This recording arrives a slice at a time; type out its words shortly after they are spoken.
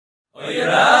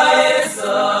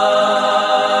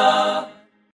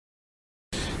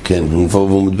כן, כבר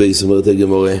בעמוד בייס אומרת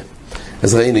הגמרא.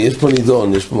 אז ראינו, יש פה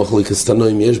נידון, יש פה מחלוקת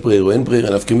תנועים, יש בריר או אין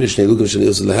בריר, נפקים לשני לוגים שאני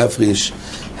עושה להפריש,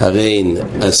 הרין,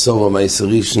 עשור המייסר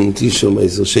ראשון, תישו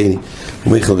מייסר שני,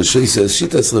 ומיכל ושויסה, אז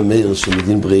שיטה עשרה מאיר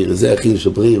שמדין בריר, זה הכי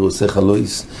שבריר עושה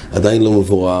חלויס, עדיין לא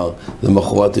מבורר,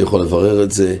 למחרת הוא יכול לברר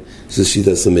את זה, שזה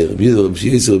שיטה עשרה מאיר.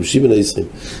 ביוסר, בשימן הישרים.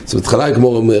 אז בתחילה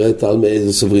הגמור אומרת, על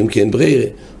מאיזה סוברים כי אין בריר,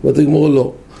 אומרת הגמור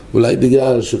לא. אולי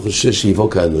בגלל שחושש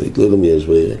שיבוא כענועית, לא יודע מי יש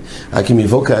ברירה. רק אם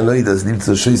יבוא כענועית, אז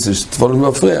נמצא שויסה שתפול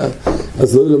מפריע,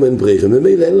 אז לא ילמן ברירה.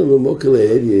 ממילא אין לנו מוקר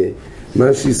להדיה, מה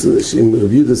שאם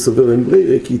רבי יהודה סובר אין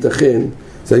ברירה, כי ייתכן,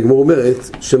 זה הגמור אומרת,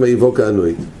 שמה יבוא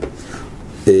כענועית.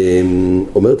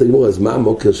 אומרת הגמור, אז מה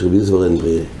המוקר שרבי יהודה סובר אין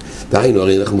ברירה? דיינו,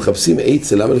 הרי אנחנו מחפשים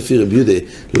עצה, למה לפי רבי יהודה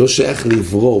לא שייך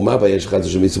לברור, מה הבעיה שלך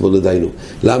שמיצבו לדיינו?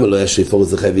 למה לא היה שיפור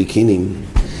זה חייבי קינים?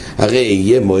 הרי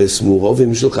יהיה מואס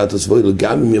מעורבים שלך תסבויל,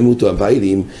 גם אם ימותו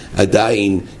הביילים,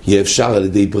 עדיין יהיה אפשר על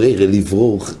ידי ברירה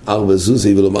לברור 4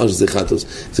 זוזי ולומר שזה חטוס.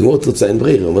 זה כמו תוצאה אין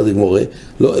ברירה, אומרת הגמור,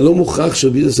 לא מוכרח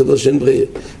שרבי יהודה סובר שאין ברירה.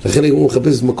 לכן הגמור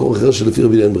מחפש מקור אחר שלפי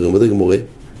רבי יהודה אין ברירה, אומרת הגמור.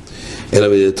 אלא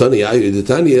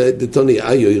דתוני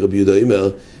איו, רבי יהודה אומר,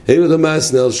 אין לו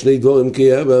דמאסנה על שני דבורים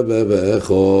כי אבא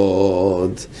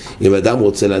באחד. אם אדם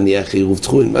רוצה להניח עירוב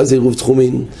תחומין, מה זה עירוב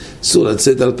תחומין? אסור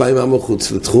לצאת 2,000 עמו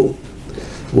חוץ לתחום.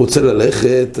 הוא רוצה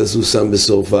ללכת, אז הוא שם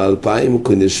בסוף 2,000, הוא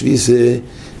קונה שוויסה,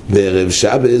 בערב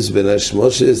שבס, בין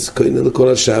השמושס, קונה לכל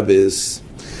השבס.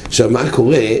 עכשיו, מה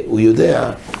קורה? הוא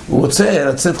יודע, הוא רוצה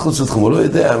לצאת חוץ לתחום, הוא לא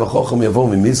יודע אם החוכם יבוא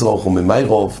ממזרח או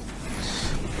ממיירוב.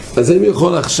 אז אם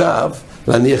יכול עכשיו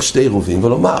להניח 2 עירובים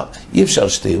ולומר, אי אפשר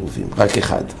 2 עירובים, רק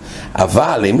אחד.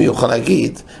 אבל אם הוא יכול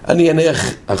להגיד, אני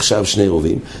אניח עכשיו 2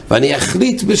 עירובים, ואני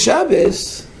אחליט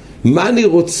בשבס מה אני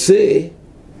רוצה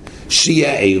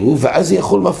שיהיה עירוב, ואז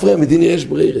יכול מפריע, מדין יש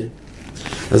ברירה.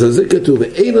 אז על זה כתוב,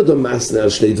 אין עוד המסנה על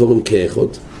 2 דבורים כאחד.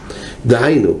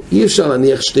 דהיינו, אי אפשר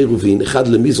להניח 2 עירובים, אחד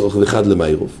למזרח ואחד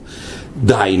למיירוב.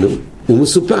 דהיינו, הוא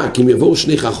מסופק, אם יבואו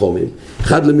 2 חכמים,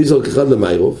 אחד למזרח ואחד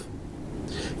למיירוב,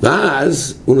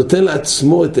 ואז הוא נותן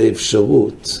לעצמו את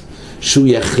האפשרות שהוא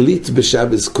יחליט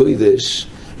בשבס קודש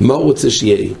מה הוא רוצה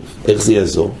שיהיה עירוב. איך זה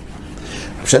יעזור?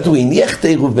 פשוט הוא הניח את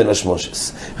העירוב בין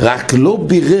השמושס, רק לא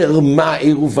בירר מה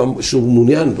העירוב שהוא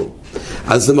מעוניין בו.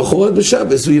 אז למחרת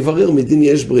בשבס הוא יברר מדין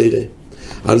יש ברירה.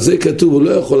 על זה כתוב, הוא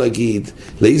לא יכול להגיד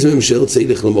לאיזה ממשל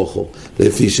צילך למוחו,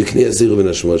 לפי שקני הזיר בין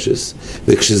השמושס,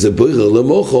 וכשזה בירר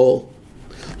למוחו,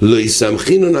 לא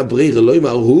יסמכינו נברירה, לא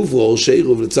יאמר הוברו,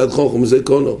 שעירוב לצד חוכם זה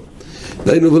קונו.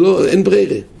 דיינו ולא, אין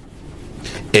ברירה.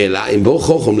 אלא אם בוא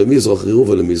חוכם למזרח, עירוב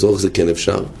ולמזרח זה כן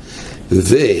אפשר.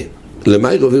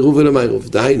 למיירוב עירוב ולמיירוב,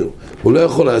 דהיינו, הוא לא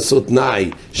יכול לעשות תנאי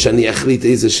שאני אחליט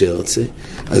איזה שרצה.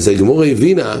 אז הגמרא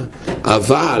הבינה,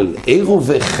 אבל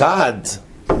עירוב אחד,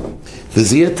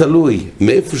 וזה יהיה תלוי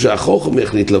מאיפה שהחוכם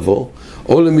יחליט לבוא,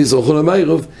 או למזרח או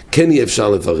למיירוב, כן יהיה אפשר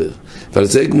לברר. ועל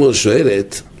זה הגמרא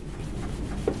שואלת,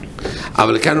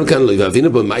 אבל לכאן וכאן לא, והבינה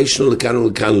בו מה ישנו לכאן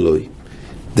וכאן לא.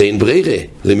 דאין ברירה,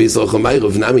 למזרח או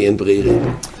מיירוב נמי אין ברירה.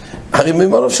 הרי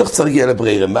ממה לא אפשר להגיע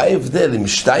לברירה? מה ההבדל אם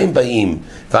 2 באים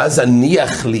ואז אני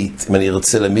אחליט אם אני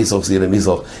ארצה למזרח זה יהיה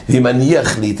למזרח, ואם אני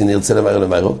אחליט אם אני ארצה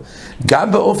למיירוב,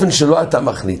 גם באופן שלא אתה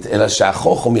מחליט, אלא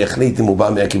שהחוכם יחליט אם הוא בא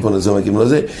מהכיוון הזה או מהכיוון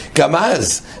הזה, גם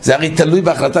אז זה הרי תלוי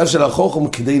בהחלטה של החוכם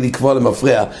כדי לקבוע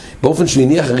למפריע, באופן שהוא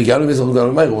יניח הרי גם למזרח וגם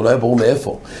למיירוב, הוא לא היה ברור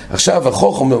מאיפה. עכשיו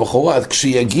החוכם במחרת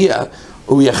כשיגיע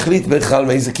הוא יחליט בכלל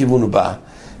מאיזה כיוון הוא בא,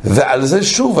 ועל זה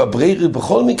שוב, הברירה,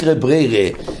 בכל מקרה ברירה,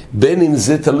 בין אם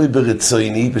זה תלוי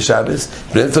ברצויני בשבס,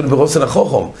 בין אם תלוי ברוסן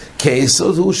החוכם, כי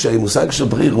היסוד הוא שהמושג של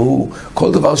ברירה הוא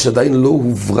כל דבר שעדיין לא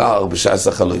הוברר בשעס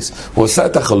החלויס. הוא עשה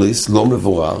את החלויס, לא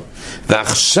מבורר,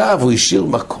 ועכשיו הוא השאיר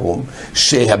מקום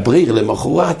שהברירה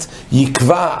למחרת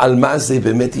יקבע על מה זה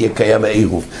באמת יהיה קיים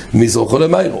העירוב, מזרחו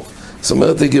למיירוב. זאת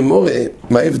אומרת, הגמורה,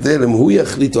 מה ההבדל אם הוא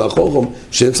יחליט או החוכם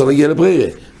שאין צריך להגיע לברירה?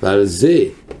 ועל זה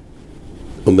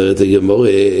אומרת הגמור,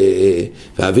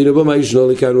 ואבינו בו מה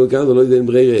ישנו לכאן ולכאן ולא יודע אין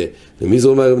ברירה, ומי זה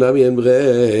אומר אמנמי אין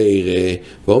ברירה,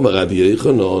 ואומר רבי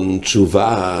יוחנן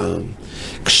תשובה,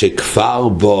 כשכפר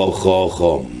בו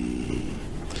חוכם,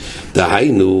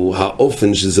 דהיינו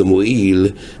האופן שזה מועיל,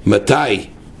 מתי?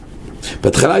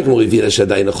 בהתחלה הגמור הבינה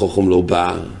שעדיין החוכם לא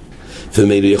בא,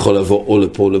 ומילא יכול לבוא או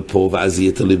לפה או לפה, ואז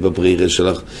יהיה תלוי בברירה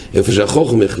שלך, איפה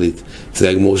שהחוכם החליט, זה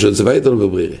הגמור של צבא יתלוי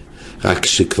בברירה. רק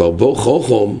כשכבר בו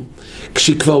חוכם,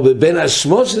 כשכבר בבין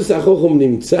השמושס החוכם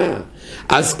נמצא,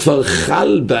 אז כבר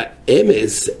חל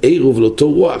באמס עירוב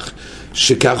לאותו רוח,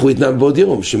 שכך הוא יתנם בעוד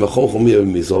יום, שאם החוכם יהיה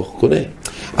במזרח, קונה.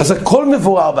 אז הכל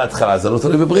מבורר בהתחלה, זה לא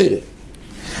תלוי בברירה.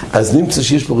 אז נמצא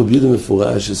שיש פה רבי יהודה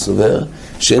מפורש שסובר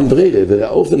שאין ברירה,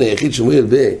 והאופן היחיד שמועיל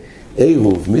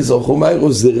עירוב, מזרח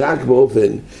ומערב זה רק באופן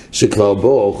שכבר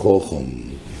בו חוכם.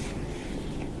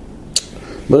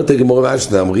 אומרת הגמרא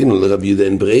והשנה, אמרינו לרבי יהודה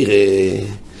אין ברירה,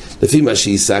 לפי מה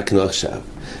שהסקנו עכשיו,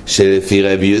 שלפי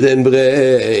רבי יהודה אין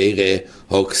ברירה,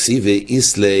 הוקסיבה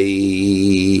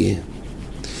איסלי.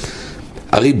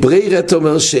 הרי ברירה אתה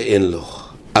אומר שאין לו,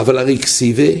 אבל הרי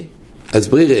כסיבה, אז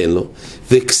ברירה אין לו,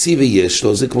 וכסיבה יש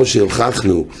לו, זה כמו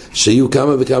שהוכחנו, שיהיו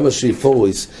כמה וכמה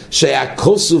שיפורויס, שהיה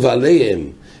כוסוב עליהם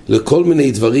לכל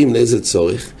מיני דברים, לאיזה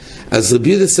צורך. אז רבי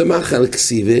יהודה שמח על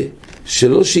כסיבה,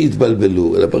 שלא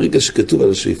שיתבלבלו, אלא ברגע שכתוב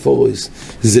על השיפורויס,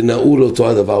 זה נעול אותו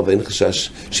הדבר ואין חשש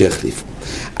שיחליף.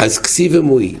 אז כסיבה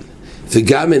מועיל,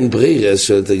 וגם אין ברירה,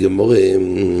 שואלת הגמרא,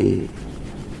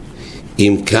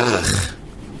 אם כך,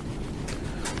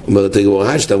 אומרת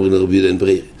הגמרא, שתאמרים לרבי יהודה אין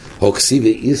ברירה, או כסיבה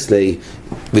איסלי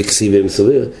וכסיבה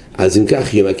מסובר, אז אם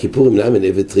כך, יום הכיפורים למה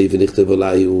נבטרי ונכתב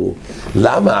עליי הוא...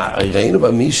 למה? ראינו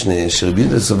במשנה שרבי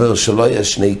יהודה סובר שלא היה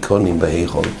שני קונים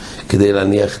בהיכול, כדי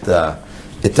להניח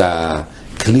את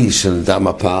הכלי של דם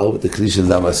הפר ואת הכלי של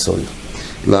דם הסויר.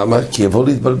 למה? כי יבוא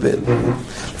להתבלבל.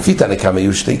 לפי תנא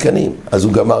היו שתי קנים, אז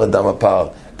הוא גמר את דם הפר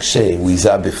כשהוא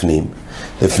איזה בפנים.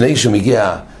 לפני שהוא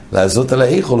מגיע לעזות על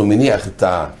ההיכול, הוא מניח את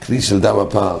הכלי של דם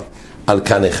הפר על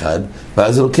קן אחד,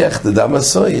 ואז הוא לוקח את הדם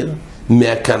הסויר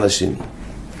מהקן השני.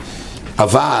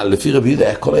 אבל לפי רבי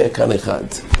יהודה הכל היה קן אחד,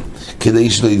 כדי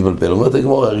שלא יתבלבל. אומרת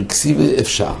הגמרא, הרי כסיבה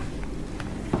אפשר.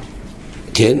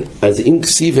 כן? אז אם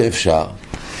כסיבה אפשר,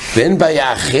 ואין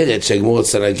בעיה אחרת שהגמור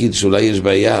רוצה להגיד שאולי יש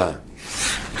בעיה,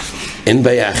 אין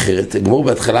בעיה אחרת. הגמור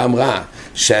בהתחלה אמרה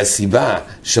שהסיבה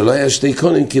שלא היה שתי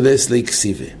קונים כי לסלי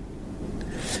כסיבה.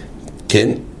 כן?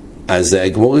 אז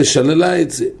הגמור ישללה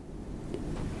את זה.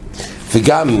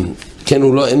 וגם, כן,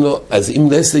 הוא לא, אין לו, אז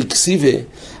אם לסלי כסיבה,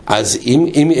 אז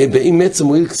אם בעצם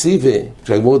מועיל כסיבה,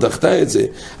 כשהגמור דחתה את זה,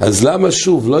 אז למה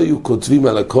שוב לא היו כותבים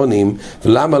על הקונים,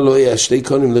 ולמה לא היה שתי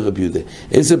קונים לרבי יהודה?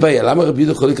 איזה בעיה? למה רבי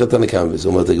יהודה יכול לקראת הנקם? וזה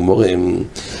אומרת הגמור,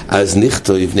 אז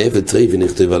נכתוב נבטרי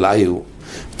ונכתוב עליו.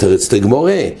 תרצת הגמור,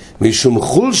 משום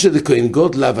חול שדכהן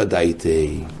גודלה ודאיתי.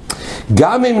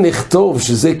 גם אם נכתוב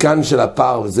שזה כאן של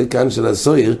הפר וזה כאן של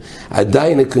הסויר,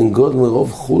 עדיין הכהן גודל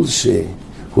מרוב חול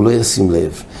שהוא לא ישים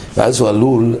לב, ואז הוא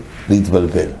עלול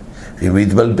להתבלבל. ואם הוא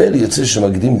יתבלבל, יוצא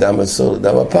שמקדים דם הסור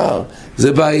לדם הפר,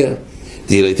 זה בעיה.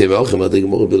 תהיה לי תמה אוכם, אמרת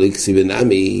הגמור בלי כסיבה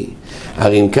נמי,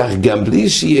 הרי אם כך, גם בלי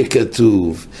שיהיה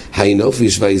כתוב, האינוף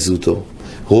ישווה זוטו,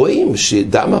 רואים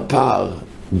שדם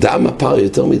הפר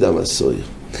יותר מדם הסויר.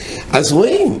 אז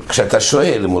רואים, כשאתה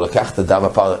שואל אם הוא לקח את הדם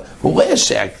הפר, הוא רואה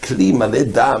שהכלי מלא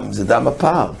דם, זה דם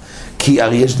הפר, כי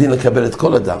הרי יש דין לקבל את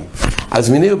כל הדם. אז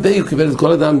מיני ובי הוא קיבל את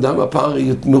כל הדם, דם הפר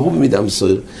מרוב מדם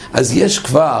סויר. אז יש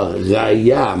כבר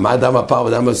ראייה, מה דם הפר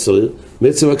ודם הסויר,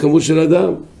 בעצם הכמות של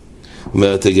הדם.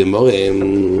 אומרת הגמור,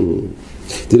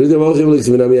 תראו את המוח אם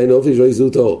לכסמנה מיין אופי שלא יזו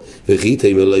אותו, וחיתה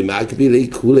אם לא ימעקבי לי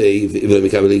כולי, ולא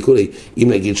מקבל לי כולי, אם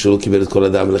נגיד שלא קיבל את כל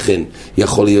הדם ולכן,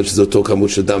 יכול להיות שזה אותו כמות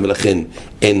של דם ולכן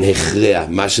אין הכרע,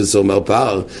 מה שזה אומר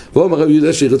פר, ואומר רבי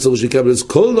יהודה שירצור שיקבל את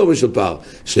כל דומה של פר,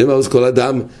 שאומר את כל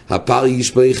הדם, הפר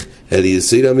ישפך, אל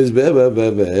יסוד המזבח,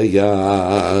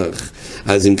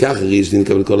 אז אם כך, הרי יש דין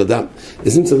לקבל כל הדם.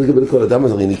 אז אם צריך לקבל כל הדם,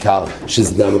 אז הרי ניכר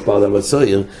שזה דם הפר, דם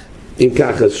הסויר, אם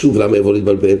כך, אז שוב, למה יבוא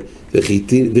להתבלבל?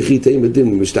 וחיתאים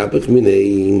בדין משתפך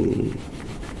מיני.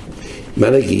 מה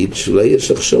נגיד? שאולי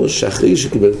יש לחשוש שאחרי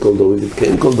שקיבל את כל דומי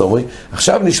ותקיים כל דומי,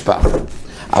 עכשיו נשפך,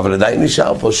 אבל עדיין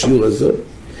נשאר פה שיעור הזה.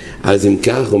 אז אם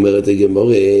כך אומרת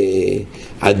הגמרא,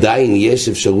 עדיין יש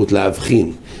אפשרות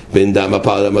להבחין בין דם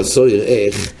הפר דם הסויר,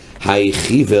 איך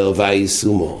האקיבר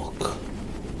והייסומוק.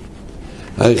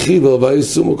 האקיבר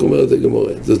והייסומוק אומרת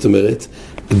הגמרא, זאת אומרת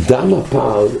דם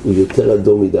הפר הוא יותר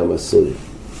אדום מדם הסויר.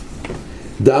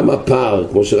 דם הפר,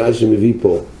 כמו שרש"י מביא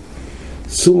פה,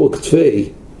 סומוק תפי,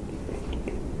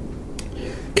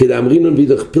 כדאמרינן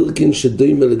בידך פרקין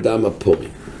שדומה לדם הפורי.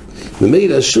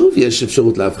 ממילא שוב יש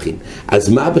אפשרות להבחין. אז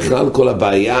מה בכלל כל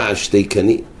הבעיה? שתי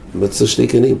קנים. מצא שתי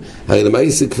קנים. הרי למה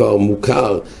זה כבר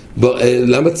מוכר?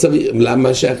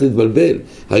 למה שייך להתבלבל?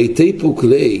 הרי טיפוק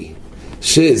לי,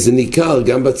 שזה ניכר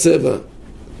גם בצבע.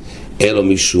 אלא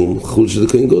משום חול של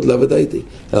כהן גודל ודאיתי.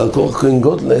 אלא כל כהן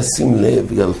גודל לשים לב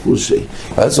בגלל חול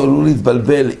אז הוא עלול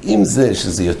להתבלבל עם זה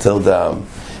שזה יותר דם,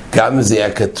 גם אם זה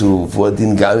היה כתוב, והוא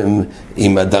הדין גם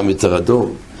אם הדם יותר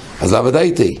אדום. אז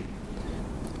ודאיתי.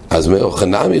 אז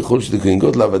מאוחנמי חול של כהן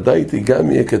גודל ודאיתי,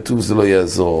 גם יהיה כתוב זה לא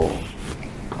יעזור.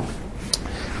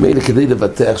 מילא כדי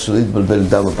לבטח שלא להתבלבל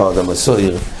דם הפר דם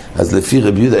הסויר, אז לפי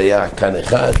רבי יהודה היה כאן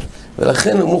אחד,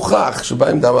 ולכן הוא מוכרח שבא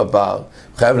עם דם הפר,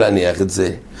 חייב להניח את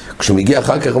זה. כשהוא מגיע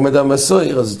אחר כך עומד דם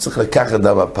הסויר, אז הוא צריך לקחת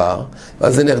דם הפר,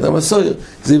 ואז להניח דם הסויר,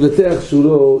 זה יבטח שהוא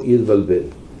לא יתבלבל.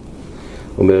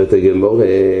 אומרת הגמורה,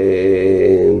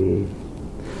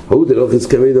 הוא דלוחץ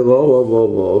כמי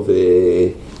דרוב,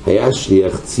 והיה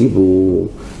שליח ציבור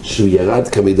שהוא ירד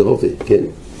כמי דרוב, כן?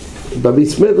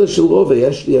 במסמדר של רוב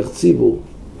היה שליח ציבור,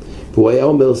 והוא היה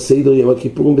אומר סדר יום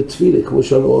הכיפורים בתפילה, כמו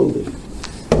שאנו אומרים.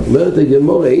 אומרת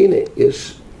הגמורה, הנה,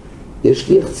 יש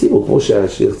שליח ציבור, כמו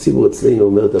שהשליח ציבור אצלנו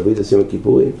אומר דוד עושים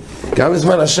הכיפורים. גם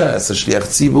בזמן השעץ, השליח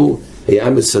ציבור היה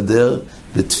מסדר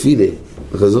בתפילה,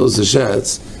 בחזור זה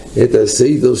שעץ, את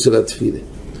הסדר של התפילה.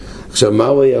 עכשיו, מה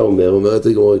הוא היה אומר? אומרת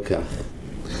הגמורה כך,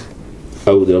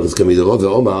 הוא דלוחץ כמי דרוב,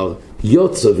 ואומר,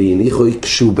 יוצא והניחו,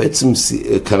 כשהוא בעצם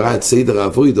קרא את סדר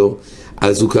העבודו,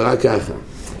 אז הוא קרא ככה.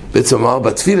 בעצם אמר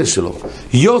בתפילה שלו,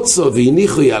 יוצא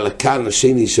והניחו על הכאן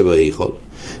השני שבהיכל,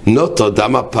 נוטו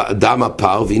דם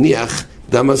הפר והניח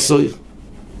דם הסויר.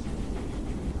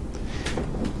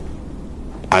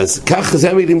 אז כך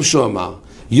זה המילים שהוא אמר,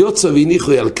 יוצא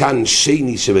והניחו על כאן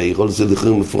שני שבהיכל, זה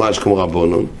לכאורה מפורש כמו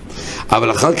רבונון,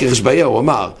 אבל אחר כך יש בעיה, הוא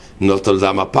אמר, נוטו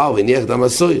דם הפר והניח דם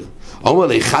הסויר. אומר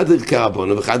לי, אחד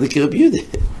כרבונו ואחד כרבי יהודה.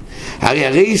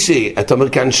 הרי שאתה אומר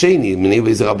כאן שני, מניע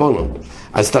באיזה רבונו.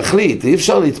 אז תחליט, אי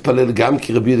אפשר להתפלל גם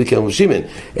כרבי יהודה כרבי שמעון,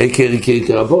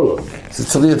 כרבונו. זה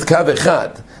צריך להיות קו אחד.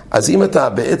 אז אם אתה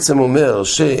בעצם אומר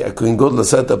שהכהן גדול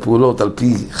עשה את הפעולות על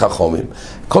פי חכמים,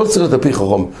 כל צריך להיות על פי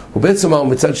חכמים, הוא בעצם אמר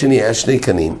מצד שני היה שני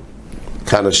קנים,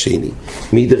 כאן השני.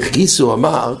 מאידך גיסא הוא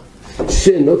אמר,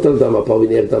 שנוטל דם הפר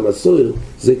וניח דם הסויר,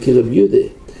 זה כרבי יהודה,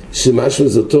 שמשהו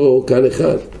זה אותו כאן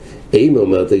אחד. אימא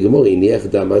אומרת הגמורה, הניח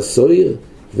דם הסויר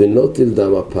ונוטל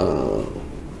דם הפר.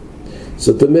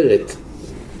 זאת אומרת,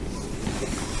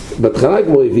 בהתחלה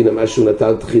הגמורה הבינה משהו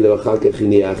נטל תחילה ואחר כך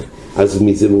הניח, אז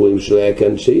מזה רואים שלא היה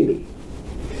כאן שני.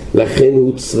 לכן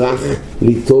הוא צריך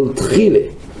ליטול תחילה.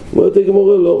 אומרת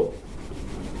הגמורה לא.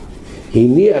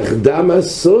 הניח דם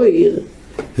הסויר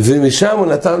ומשם הוא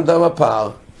נתן דם הפר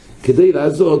כדי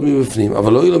לעזור עוד מבפנים.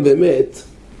 אבל לא ילום באמת,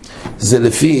 זה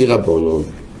לפי רבונון.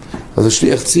 אז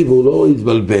השליח ציבור לא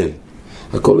יתבלבל,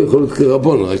 הכל יכול להיות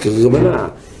כרבון, רק כרבנה.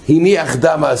 הניח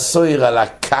דם הסויר על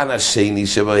הכאן השני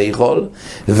שבהיכול,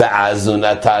 ואז הוא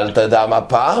נטל את הדם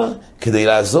הפר כדי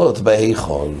לעזות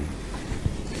בהיכול.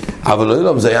 אבל לא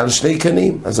ילום, זה היה על שני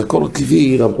קנים, אז הכל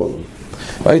כפי רבון.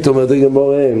 והיית אומרת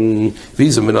הגמורה,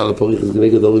 ואיזו מנהל הפריך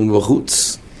נגד הורים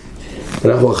בחוץ.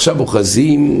 אנחנו עכשיו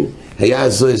אוחזים, היה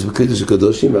הזויס בקדוש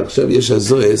הקדושים, ועכשיו יש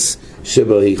הזויס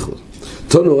שבהיכול.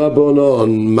 תונו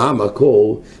רבונון, מה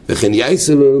המקור? וכן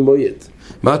יעשה לו למויד.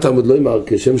 מה אתה עוד לא אמר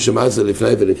כשם שמה זה לפני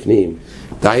ולפנים?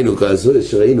 דיינו כזו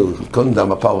שראינו, קודם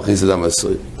דם הפר ואחרי זה דם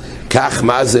הסויר. כך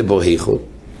מה זה בהיכול?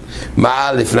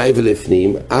 מה לפני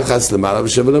ולפנים? אחס למעלה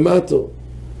ושבע למטו.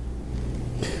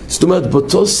 זאת אומרת,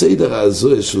 באותו סדר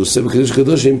הזו שהוא עושה בקדוש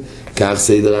הקדושים, כך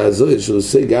סדר הזו שהוא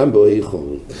עושה גם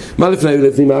בהיכול. מה לפני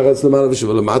ולפנים? אחס למעלה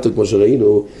ושבע למטו, כמו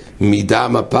שראינו,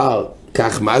 מדם הפר.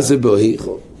 כך מה זה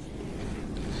בהיכול?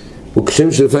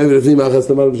 וכשם שלפעמים ולפנים אחס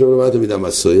למעלה ושבע למטו מדם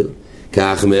הסויר,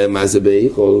 כך מה זה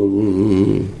בהיכול?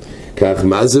 כך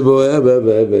מה זה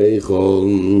בהיכול?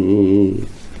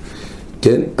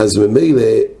 כן, אז ממילא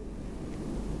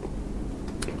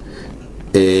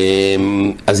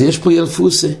אז יש פה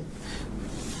ילפוסה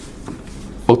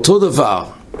אותו דבר,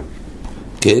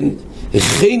 כן?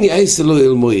 הכן יעשה לו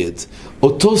אל מויד,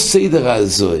 אותו סדר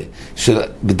הזה של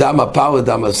בדם הפר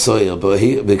ודם הסויר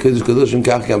בקדוש קדושים,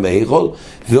 כך גם בהיכול,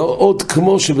 ועוד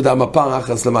כמו שבדם הפר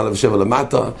אחס למעלה ושבע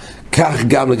למטה, כך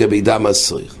גם לגבי דם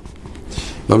הסויר.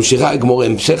 ממשיכה הגמורה,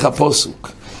 המשך הפסוק,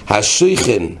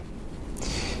 השייכן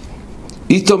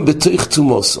איתם בתוך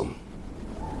תומוסום.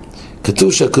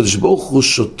 כתוב שהקדוש ברוך הוא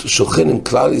שוכן עם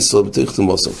כלל ישראל בתוך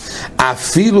תומוסום.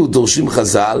 אפילו דורשים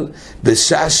חז"ל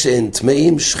בשעה שאין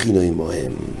טמאים שכינו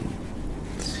עמהם.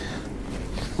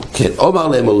 כן, אומר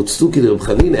להם הוצאו כדרב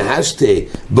חנינא השתה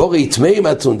בורי טמאים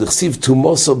אתון דכסיב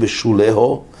תומוסו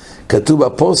בשולהו. כתוב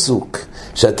בפסוק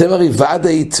שאתם הרי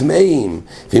ודאי טמאים,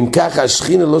 ואם ככה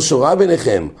השכינה לא שורה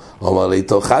ביניכם. אומר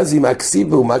ליתו חזי מה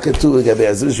כסיבו, ומה כתוב לגבי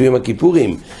הזו של יום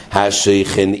הכיפורים?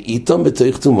 השכן איתם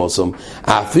בתוך תומוסום,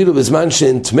 אפילו בזמן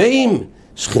שאין טמאים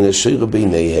שכינה שורה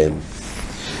ביניהם.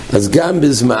 אז גם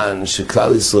בזמן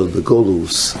שכלל ישראל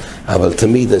בגולוס, אבל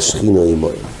תמיד השכינה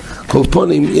עמהם. כל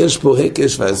פונים יש פה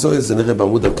הקש והזוהי, זה נראה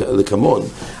בעמוד לקמון,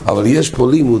 אבל יש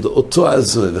פה לימוד אותו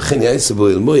הזוהי, וכן יעשה בו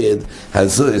אל מויד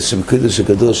הזוהי שבקדוש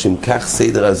הקדושים, כך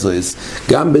סדר הזוהי,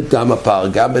 גם בדם הפר,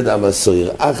 גם בדם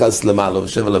הסויר, אחס למעלה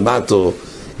ושבע למטו,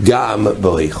 גם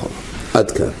בהיכול.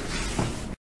 עד כאן.